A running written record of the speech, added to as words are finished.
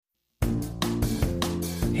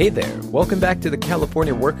Hey there, welcome back to the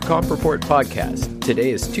California Work Comp Report podcast. Today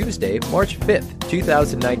is Tuesday, March 5th,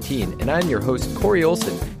 2019, and I'm your host, Corey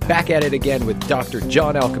Olson, back at it again with Dr.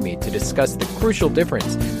 John Alchemy to discuss the crucial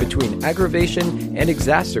difference between aggravation and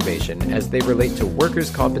exacerbation as they relate to workers'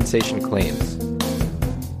 compensation claims.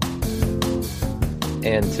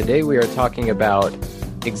 And today we are talking about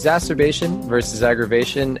exacerbation versus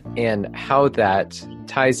aggravation and how that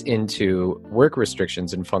ties into work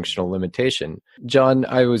restrictions and functional limitation. John,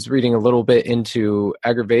 I was reading a little bit into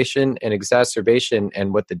aggravation and exacerbation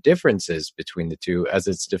and what the difference is between the two as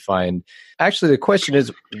it's defined. Actually, the question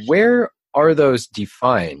is, where are those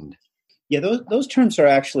defined? Yeah, those terms are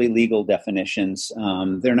actually legal definitions.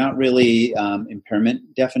 They're not really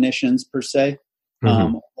impairment definitions per se.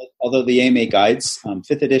 Although the AMA guides,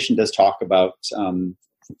 5th edition does talk about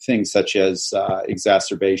things such as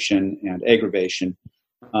exacerbation and aggravation.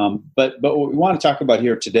 But what we want to talk about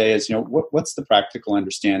here today is, what's the practical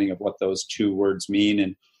understanding of what those two words mean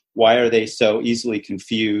and why are they so easily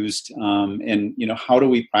confused? And how do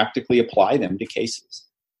we practically apply them to cases?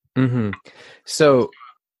 Mm-hmm. So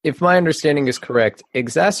if my understanding is correct,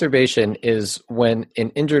 exacerbation is when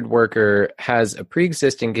an injured worker has a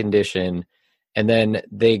pre-existing condition and then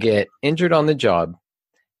they get injured on the job.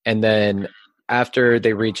 And then after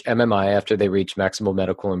they reach MMI, after they reach maximal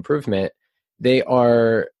medical improvement, they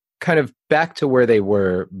are kind of back to where they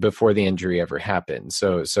were before the injury ever happened.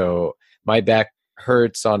 So my back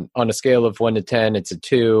hurts on a scale of 1 to 10, it's a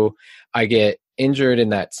 2. I get injured in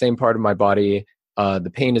that same part of my body.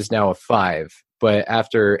 The pain is now a 5. But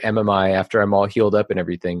after MMI, after I'm all healed up and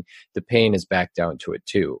everything, the pain is back down to a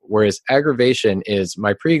 2. Whereas aggravation is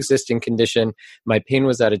my pre-existing condition, my pain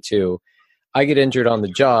was at a 2. I get injured on the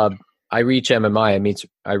job, I reach MMI,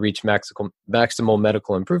 I reach maximal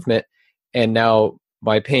medical improvement, and now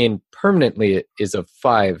my pain permanently is a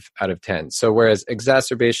 5 out of 10. So whereas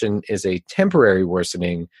exacerbation is a temporary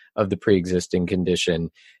worsening of the pre-existing condition,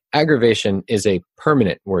 aggravation is a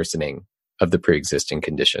permanent worsening of the pre-existing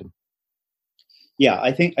condition. Yeah,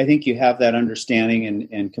 I think you have that understanding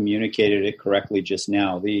and communicated it correctly just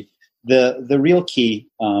now. The real key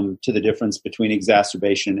to the difference between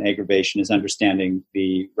exacerbation and aggravation is understanding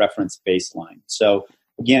the reference baseline. So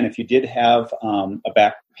again, if you did have a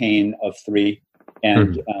back pain of 3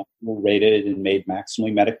 and were rated and made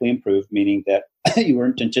maximally medically improved, meaning that you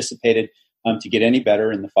weren't anticipated to get any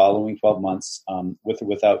better in the following 12 months with or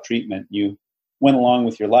without treatment, you went along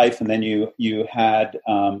with your life, and then you had,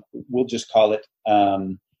 we'll just call it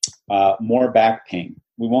more back pain.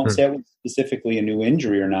 We won't say it was specifically a new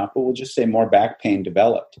injury or not, but we'll just say more back pain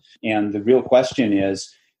developed. And the real question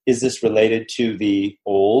is this related to the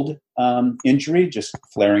old injury just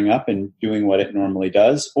flaring up and doing what it normally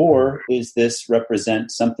does? Or is this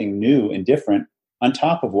represent something new and different on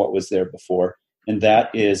top of what was there before? And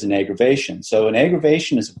that is an aggravation. So an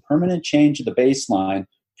aggravation is a permanent change of the baseline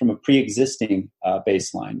from a pre-existing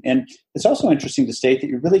baseline. And it's also interesting to state that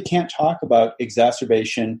you really can't talk about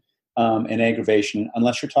exacerbation and aggravation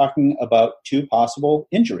unless you're talking about 2 possible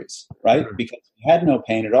injuries, right? Because you had no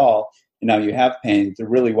pain at all, and now you have pain. There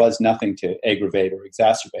really was nothing to aggravate or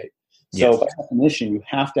exacerbate. So by definition, you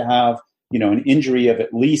have to have, an injury of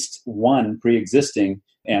at least 1 pre-existing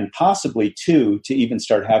and possibly 2 to even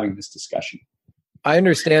start having this discussion. I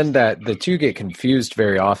understand that the two get confused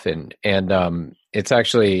very often, and it's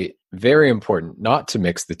actually very important not to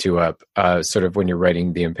mix the two up, sort of when you're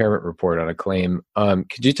writing the impairment report on a claim.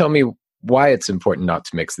 Could you tell me why it's important not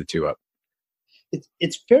to mix the two up?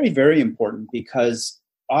 It's very, very important because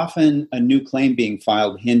often a new claim being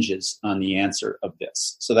filed hinges on the answer of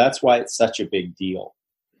this. So that's why it's such a big deal.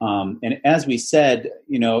 And as we said,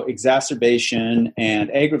 exacerbation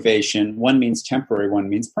and aggravation, one means temporary, one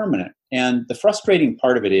means permanent. And the frustrating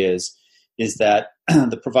part of it is that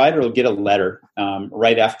the provider will get a letter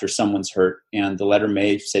right after someone's hurt, and the letter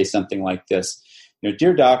may say something like this.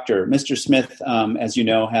 Dear doctor, Mr. Smith, as you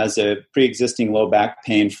know, has a pre-existing low back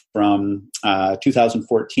pain from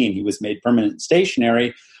 2014. He was made permanent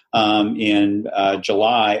stationary in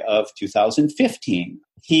July of 2015.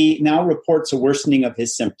 He now reports a worsening of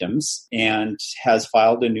his symptoms and has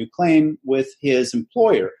filed a new claim with his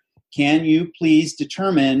employer. Can you please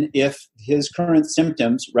determine if his current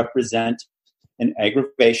symptoms represent an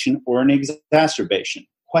aggravation or an exacerbation? ?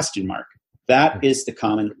 That is the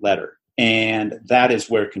common letter. And that is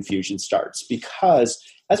where confusion starts because,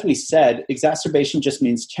 as we said, exacerbation just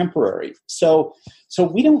means temporary. So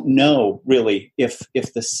we don't know really if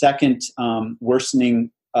the second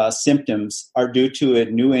worsening symptoms are due to a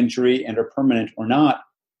new injury and are permanent or not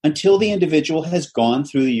until the individual has gone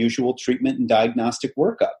through the usual treatment and diagnostic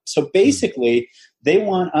workup. So basically, they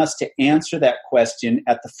want us to answer that question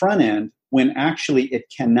at the front end when actually it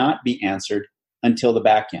cannot be answered until the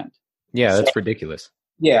back end. Yeah, that's ridiculous.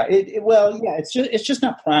 Yeah, it's just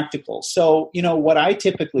not practical. So, what I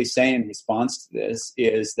typically say in response to this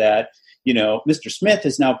is that, Mr. Smith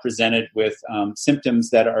is now presented with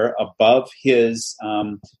symptoms that are above his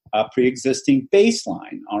pre-existing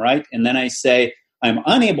baseline, all right? And then I say, I'm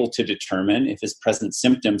unable to determine if his present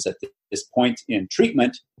symptoms at this point in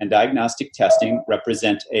treatment and diagnostic testing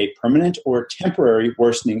represent a permanent or temporary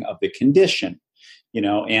worsening of the condition,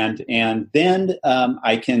 and then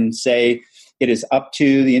I can say, it is up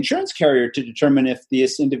to the insurance carrier to determine if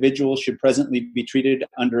this individual should presently be treated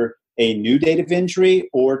under a new date of injury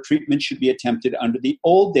or treatment should be attempted under the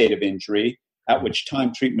old date of injury, at which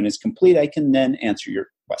time treatment is complete. I can then answer your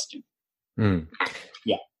question.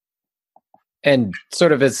 Yeah. And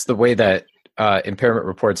sort of it's the way that impairment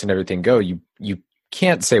reports and everything go, you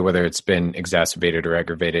can't say whether it's been exacerbated or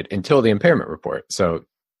aggravated until the impairment report. So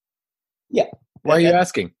yeah. Why are you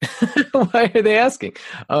asking? Why are they asking?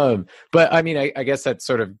 But I mean, I guess that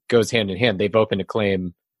sort of goes hand in hand. They've opened a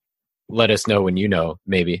claim. Let us know when you know,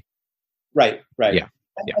 maybe. Right. Yeah.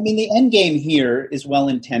 I mean, the end game here is well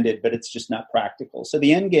intended, but it's just not practical. So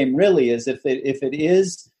the end game really is if it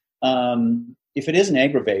is an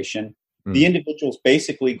aggravation, the individual's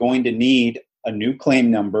basically going to need a new claim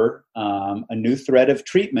number, a new thread of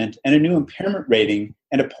treatment, and a new impairment rating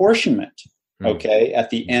and apportionment. Okay,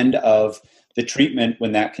 at the end of the treatment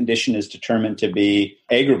when that condition is determined to be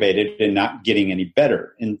aggravated and not getting any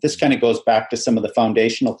better. And this kind of goes back to some of the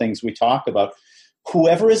foundational things we talk about.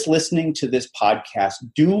 Whoever is listening to this podcast,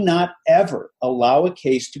 do not ever allow a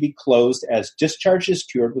case to be closed as discharge is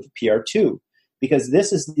cured with a PR2, because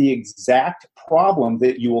this is the exact problem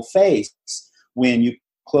that you will face when you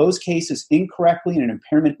close cases incorrectly and an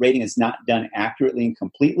impairment rating is not done accurately and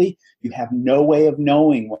completely. You have no way of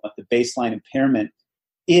knowing what the baseline impairment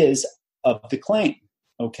is of the claim,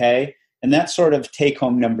 okay? And that's sort of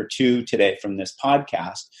take-home number 2 today from this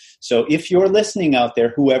podcast. So if you're listening out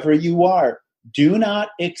there, whoever you are, do not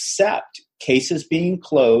accept cases being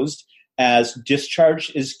closed as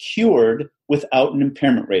discharge is cured without an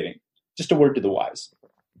impairment rating. Just a word to the wise.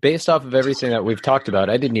 Based off of everything that we've talked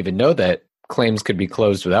about, I didn't even know that claims could be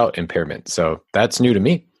closed without impairment. So that's new to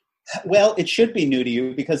me. Well, it should be new to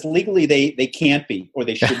you because legally they can't be or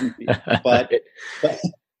they shouldn't be. But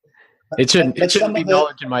it shouldn't be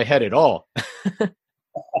knowledge in my head at all.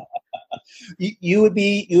 You would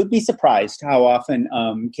be surprised how often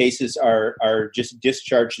cases are just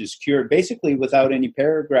discharged as cured, basically without any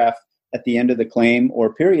paragraph at the end of the claim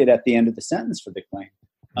or period at the end of the sentence for the claim.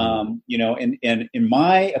 And in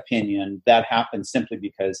my opinion, that happens simply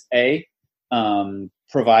because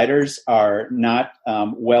providers are not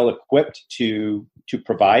well equipped to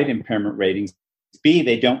provide impairment ratings. B,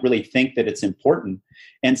 they don't really think that it's important.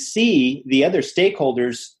 And C, the other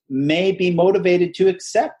stakeholders may be motivated to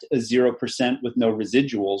accept a 0% with no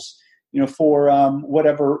residuals, for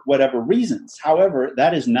whatever reasons. However,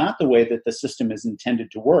 that is not the way that the system is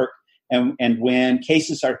intended to work. And when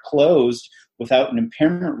cases are closed without an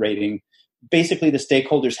impairment rating, basically the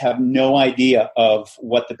stakeholders have no idea of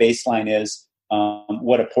what the baseline is,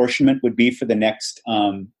 what apportionment would be for the next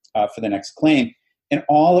claim. And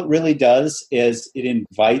all it really does is it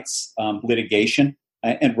invites litigation,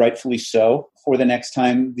 and rightfully so, for the next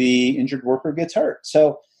time the injured worker gets hurt.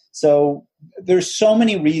 So there's so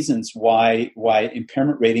many reasons why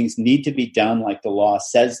impairment ratings need to be done like the law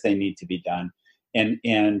says they need to be done.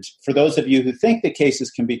 And for those of you who think that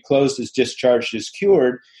cases can be closed as discharged as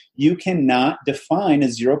cured, you cannot define a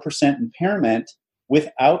 0% impairment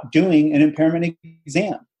without doing an impairment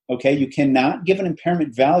exam. Okay, you cannot give an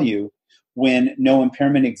impairment value when no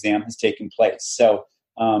impairment exam has taken place. So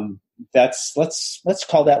let's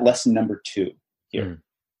call that lesson number 2 here.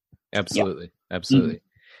 Absolutely.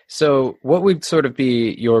 So what would sort of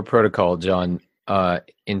be your protocol, John,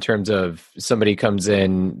 in terms of somebody comes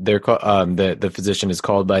in, the physician is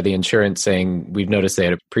called by the insurance saying, we've noticed they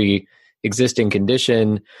had a pre-existing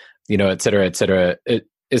condition, et cetera, et cetera.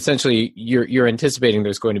 Essentially, you're anticipating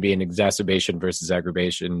there's going to be an exacerbation versus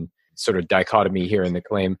aggravation sort of dichotomy here in the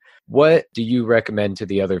claim. What do you recommend to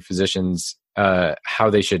the other physicians how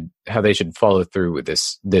they should follow through with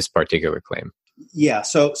this particular claim? Yeah,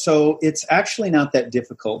 so it's actually not that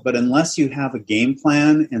difficult, but unless you have a game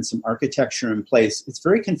plan and some architecture in place, it's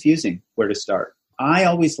very confusing where to start. I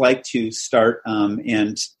always like to start,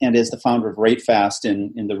 and as the founder of RateFast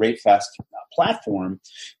in the RateFast platform,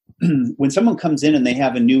 when someone comes in and they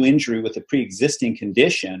have a new injury with a pre-existing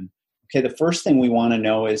condition, okay, the first thing we want to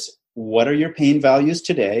know is, what are your pain values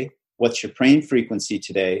today? What's your pain frequency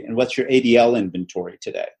today? And what's your ADL inventory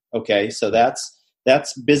today? Okay, so that's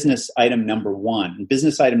business item number one. And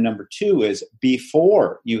business item number two is,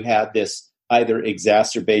 before you had this either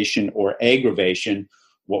exacerbation or aggravation,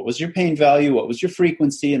 what was your pain value, what was your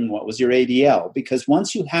frequency, and what was your ADL? Because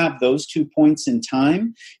once you have those 2 points in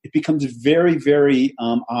time, it becomes very, very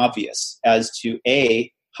obvious as to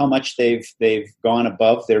A, how much they've gone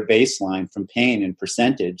above their baseline from pain in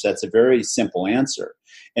percentage. That's a very simple answer.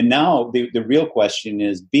 And now the real question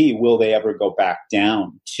is, B, will they ever go back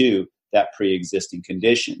down to that pre-existing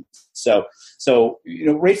condition? So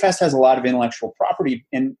RateFast has a lot of intellectual property,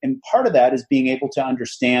 and part of that is being able to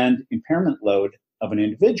understand impairment load of an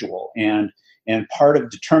individual. And part of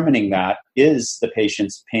determining that is the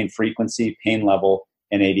patient's pain frequency, pain level,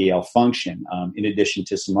 and ADL function, in addition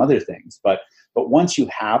to some other things. But once you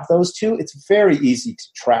have those two, it's very easy to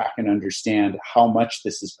track and understand how much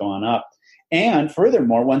this has gone up. And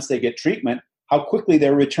furthermore, once they get treatment, how quickly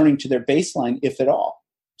they're returning to their baseline, if at all.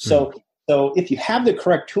 So if you have the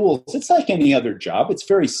correct tools, it's like any other job. It's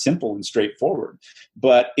very simple and straightforward.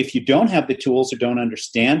 But if you don't have the tools or don't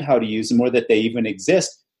understand how to use them, or that they even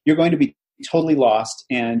exist, you're going to be totally lost,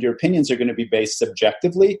 and your opinions are going to be based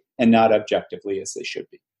subjectively and not objectively as they should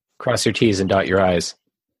be. Cross your T's and dot your I's.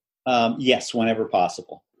 Yes, whenever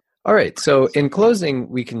possible. All right. So in closing,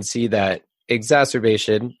 we can see that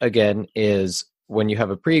exacerbation, again, is when you have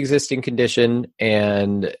a pre-existing condition,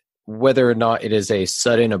 and whether or not it is a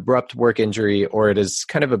sudden, abrupt work injury, or it is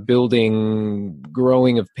kind of a building,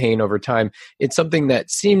 growing of pain over time, it's something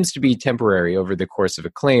that seems to be temporary over the course of a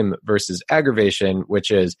claim, versus aggravation,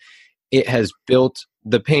 which is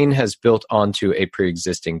the pain has built onto a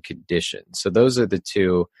pre-existing condition. So those are the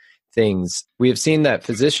two things. We have seen that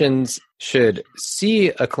physicians should see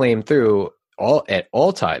a claim through at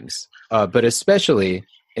all times, but especially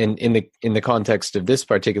in the context of this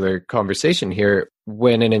particular conversation here,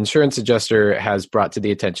 when an insurance adjuster has brought to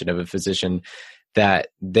the attention of a physician that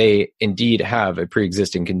they indeed have a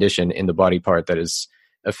pre-existing condition in the body part that is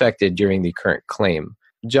affected during the current claim.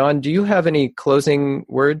 John, do you have any closing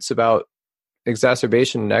words about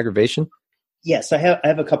exacerbation and aggravation? Yes, I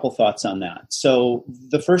have a couple thoughts on that. So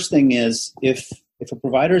the first thing is, if a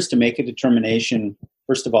provider is to make a determination,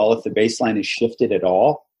 first of all, if the baseline is shifted at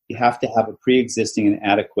all, you have to have a pre-existing and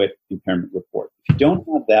adequate impairment report. If you don't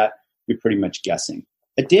have that, you're pretty much guessing.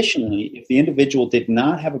 Additionally, if the individual did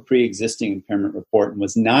not have a pre-existing impairment report and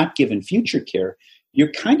was not given future care,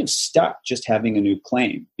 you're kind of stuck just having a new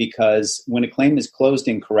claim, because when a claim is closed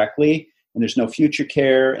incorrectly and there's no future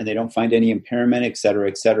care and they don't find any impairment, et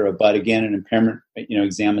cetera, but again, an impairment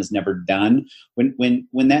exam is never done.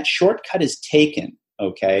 When that shortcut is taken,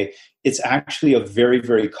 okay, it's actually a very,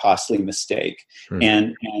 very costly mistake.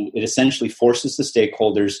 And it essentially forces the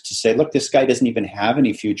stakeholders to say, look, this guy doesn't even have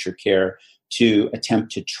any future care to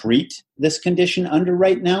attempt to treat this condition under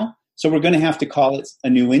right now. So we're going to have to call it a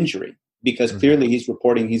new injury, because clearly he's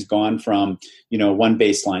reporting he's gone from, one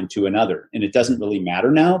baseline to another. And it doesn't really matter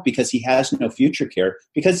now, because he has no future care,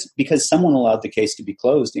 because someone allowed the case to be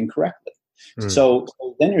closed incorrectly. So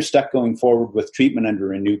then you're stuck going forward with treatment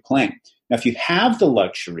under a new claim. Now, if you have the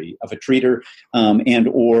luxury of a treater and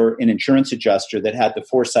or an insurance adjuster that had the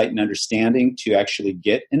foresight and understanding to actually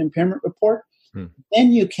get an impairment report,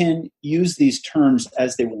 then you can use these terms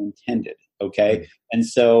as they were intended. Okay. And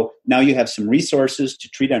so now you have some resources to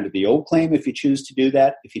treat under the old claim if you choose to do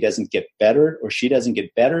that. If he doesn't get better or she doesn't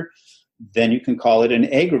get better, then you can call it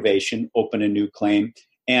an aggravation, open a new claim.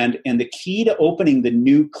 And the key to opening the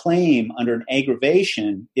new claim under an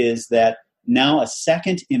aggravation is that now a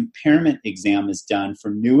second impairment exam is done for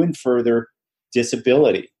new and further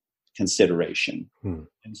disability consideration.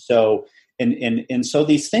 And so And so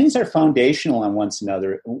these things are foundational on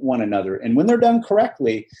one another. And when they're done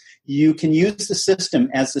correctly, you can use the system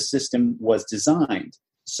as the system was designed.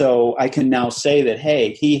 So I can now say that,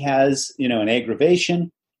 hey, he has, an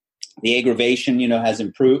aggravation. The aggravation,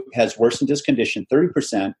 has worsened his condition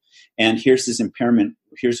 30%. And here's his impairment.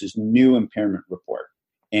 Here's his new impairment report.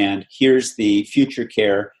 And here's the future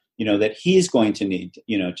care, that he's going to need,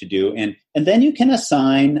 to do. And then you can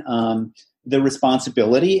assign the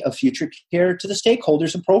responsibility of future care to the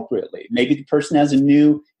stakeholders appropriately. Maybe the person has a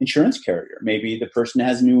new insurance carrier. Maybe the person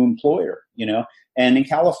has a new employer, And in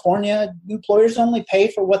California, employers only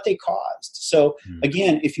pay for what they caused. So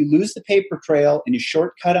again, if you lose the paper trail and you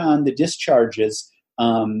shortcut on the discharges,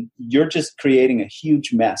 you're just creating a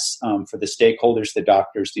huge mess for the stakeholders, the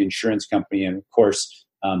doctors, the insurance company, and of course,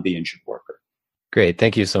 the injured worker. Great.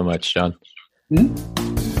 Thank you so much, John.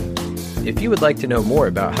 If you would like to know more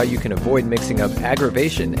about how you can avoid mixing up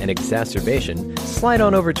aggravation and exacerbation, slide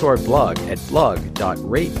on over to our blog at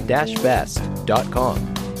blog.rate-fast.com.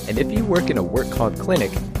 And if you work in a work comp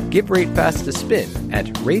clinic, give Rate Fast a spin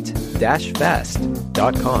at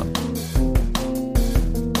rate-fast.com.